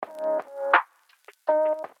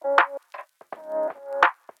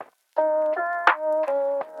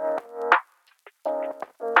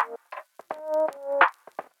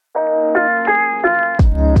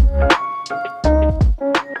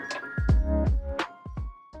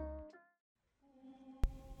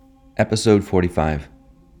Episode 45,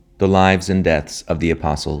 The Lives and Deaths of the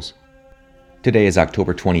Apostles. Today is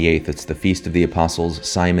October 28th. It's the Feast of the Apostles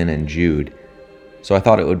Simon and Jude. So I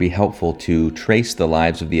thought it would be helpful to trace the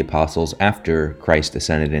lives of the apostles after Christ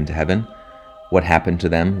ascended into heaven. What happened to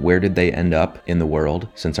them? Where did they end up in the world,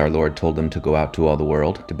 since our Lord told them to go out to all the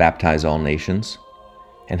world, to baptize all nations?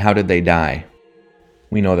 And how did they die?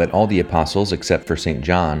 We know that all the apostles, except for St.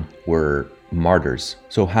 John, were martyrs.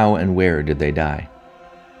 So how and where did they die?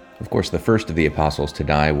 Of course, the first of the apostles to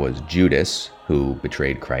die was Judas, who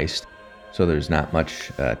betrayed Christ. So there's not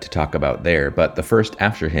much to talk about there. But the first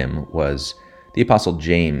after him was the apostle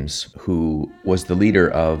James, who was the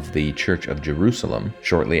leader of the Church of Jerusalem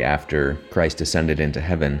shortly after Christ ascended into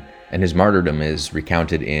heaven. And his martyrdom is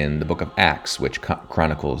recounted in the book of Acts, which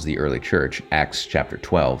chronicles the early church, Acts chapter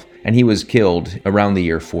 12. And he was killed around the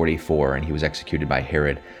year 44, and he was executed by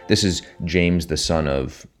Herod. This is James, the son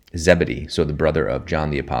of Zebedee, so the brother of John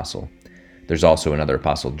the Apostle. There's also another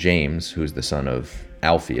apostle, James, who's the son of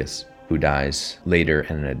Alphaeus, who dies later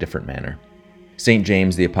and in a different manner. St.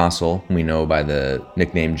 James the Apostle, we know by the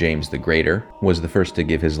nickname James the Greater, was the first to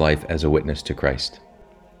give his life as a witness to Christ.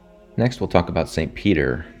 Next, we'll talk about St.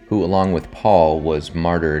 Peter, who, along with Paul, was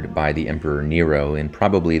martyred by the Emperor Nero in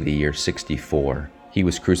probably the year 64. He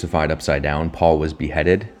was crucified upside down. Paul was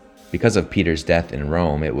beheaded. Because of Peter's death in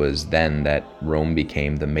Rome, it was then that Rome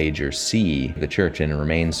became the major see of the church and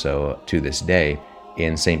remains so to this day.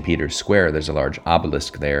 In St. Peter's Square, there's a large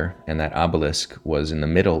obelisk there, and that obelisk was in the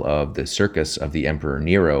middle of the circus of the Emperor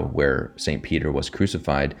Nero, where St. Peter was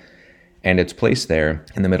crucified. And it's placed there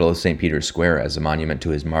in the middle of St. Peter's Square as a monument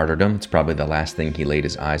to his martyrdom. It's probably the last thing he laid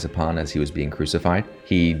his eyes upon as he was being crucified.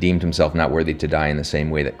 He deemed himself not worthy to die in the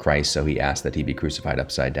same way that Christ, so he asked that he be crucified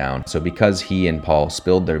upside down. So because he and Paul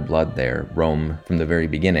spilled their blood there, Rome, from the very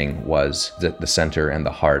beginning, was the center and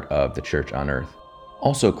the heart of the church on earth.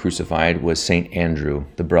 Also crucified was St. Andrew,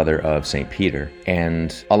 the brother of St. Peter.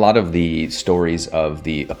 And a lot of the stories of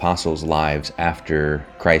the apostles' lives after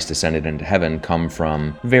Christ ascended into heaven come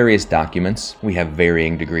from various documents. We have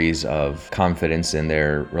varying degrees of confidence in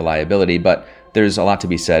their reliability, but there's a lot to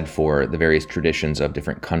be said for the various traditions of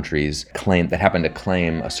different countries that happen to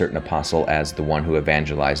claim a certain apostle as the one who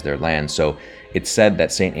evangelized their land. So it's said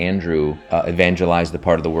that St. Andrew evangelized the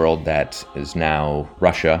part of the world that is now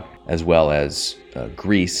Russia, as well as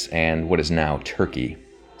Greece and what is now Turkey.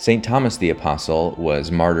 St. Thomas the Apostle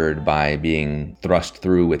was martyred by being thrust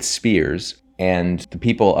through with spears, and the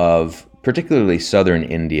people of particularly southern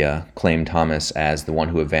India claim Thomas as the one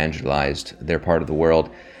who evangelized their part of the world.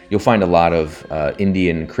 You'll find a lot of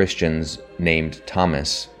Indian Christians named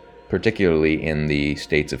Thomas, particularly in the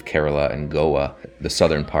states of Kerala and Goa, the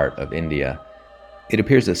southern part of India. It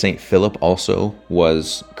appears that St. Philip also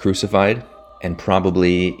was crucified, and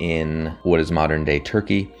probably in what is modern-day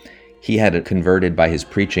Turkey. He had converted by his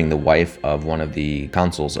preaching the wife of one of the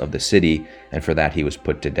consuls of the city, and for that he was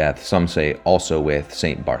put to death. Some say also with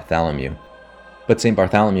St. Bartholomew. But St.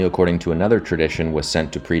 Bartholomew, according to another tradition, was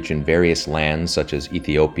sent to preach in various lands, such as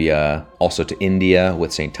Ethiopia, also to India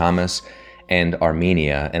with St. Thomas, and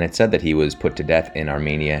Armenia. And it said that he was put to death in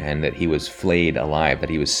Armenia and that he was flayed alive, that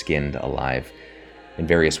he was skinned alive. In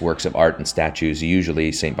various works of art and statues,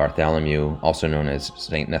 usually St. Bartholomew, also known as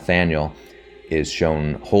St. Nathaniel, is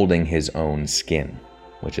shown holding his own skin,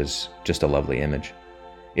 which is just a lovely image.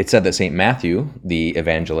 It's said that St. Matthew, the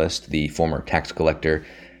evangelist, the former tax collector,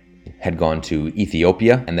 had gone to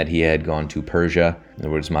Ethiopia, and that he had gone to Persia, in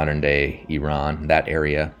other words, modern-day Iran, that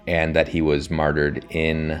area, and that he was martyred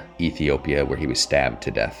in Ethiopia, where he was stabbed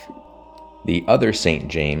to death. The other St.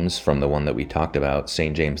 James, from the one that we talked about,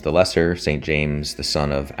 St. James the Lesser, St. James the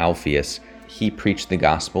son of Alphaeus, he preached the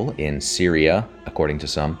gospel in Syria, according to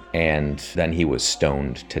some, and then he was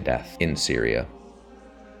stoned to death in Syria.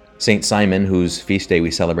 St. Simon, whose feast day we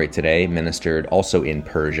celebrate today, ministered also in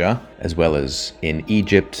Persia, as well as in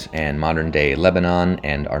Egypt and modern-day Lebanon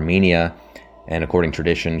and Armenia, and according to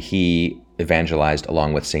tradition, he evangelized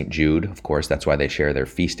along with St. Jude. Of course, that's why they share their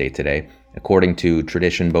feast day today. According to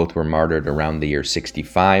tradition, both were martyred around the year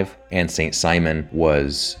 65, and St. Simon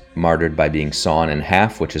was martyred by being sawn in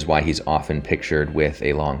half, which is why he's often pictured with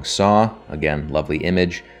a long saw. Again, lovely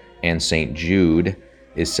image. And St. Jude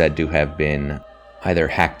is said to have been either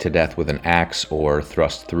hacked to death with an axe or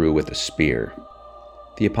thrust through with a spear.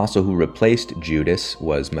 The apostle who replaced Judas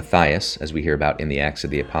was Matthias, as we hear about in the Acts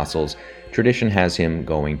of the Apostles. Tradition has him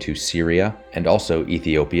going to Syria and also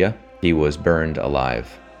Ethiopia. He was burned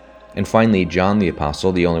alive. And finally, John the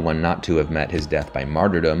Apostle, the only one not to have met his death by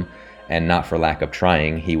martyrdom, And not for lack of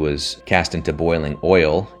trying, he was cast into boiling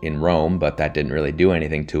oil in Rome, but that didn't really do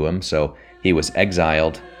anything to him. So he was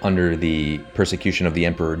exiled under the persecution of the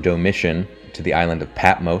Emperor Domitian to the island of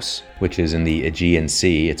Patmos, which is in the Aegean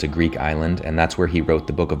Sea. It's a Greek island, and that's where he wrote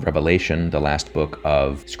the book of Revelation, the last book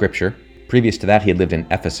of Scripture. Previous to that, he had lived in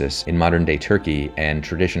Ephesus in modern-day Turkey, and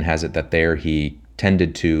tradition has it that there he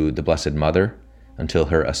tended to the Blessed Mother until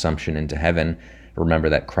her assumption into heaven. Remember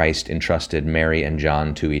that Christ entrusted Mary and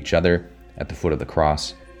John to each other at the foot of the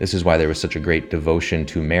cross. This is why there was such a great devotion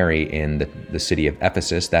to Mary in the city of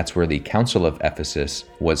Ephesus. That's where the Council of Ephesus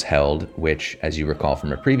was held, which, as you recall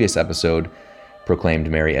from a previous episode, proclaimed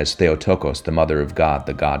Mary as Theotokos, the Mother of God,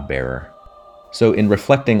 the God-bearer. So in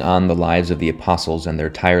reflecting on the lives of the apostles and their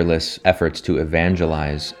tireless efforts to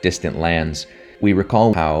evangelize distant lands, we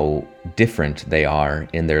recall how different they are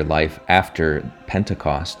in their life after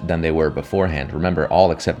Pentecost than they were beforehand. Remember,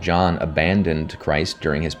 all except John abandoned Christ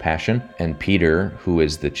during his passion, and Peter, who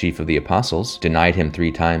is the chief of the apostles, denied him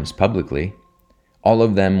 3 times publicly. All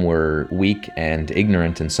of them were weak and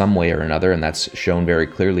ignorant in some way or another, and that's shown very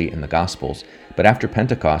clearly in the Gospels. But after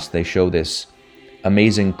Pentecost, they show this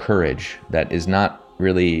amazing courage that is not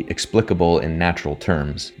really explicable in natural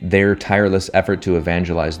terms. Their tireless effort to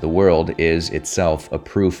evangelize the world is itself a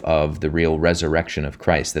proof of the real resurrection of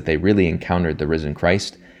Christ, that they really encountered the risen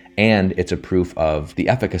Christ, and it's a proof of the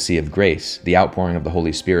efficacy of grace. The outpouring of the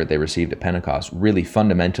Holy Spirit they received at Pentecost really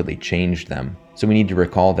fundamentally changed them. So we need to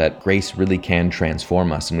recall that grace really can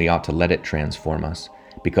transform us, and we ought to let it transform us,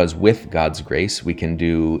 because with God's grace, we can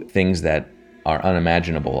do things that are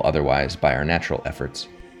unimaginable otherwise by our natural efforts.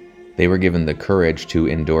 They were given the courage to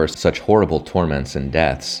endure such horrible torments and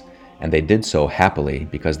deaths, and they did so happily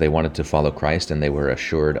because they wanted to follow Christ and they were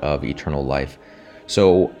assured of eternal life.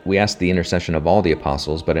 So we ask the intercession of all the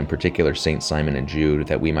apostles, but in particular St. Simon and Jude,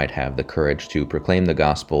 that we might have the courage to proclaim the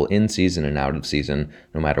gospel in season and out of season,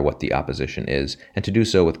 no matter what the opposition is, and to do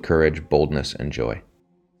so with courage, boldness, and joy.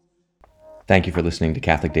 Thank you for listening to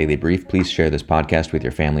Catholic Daily Brief. Please share this podcast with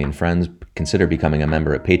your family and friends. Consider becoming a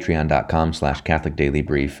member at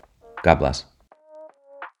patreon.com/CatholicDailyBrief. God bless.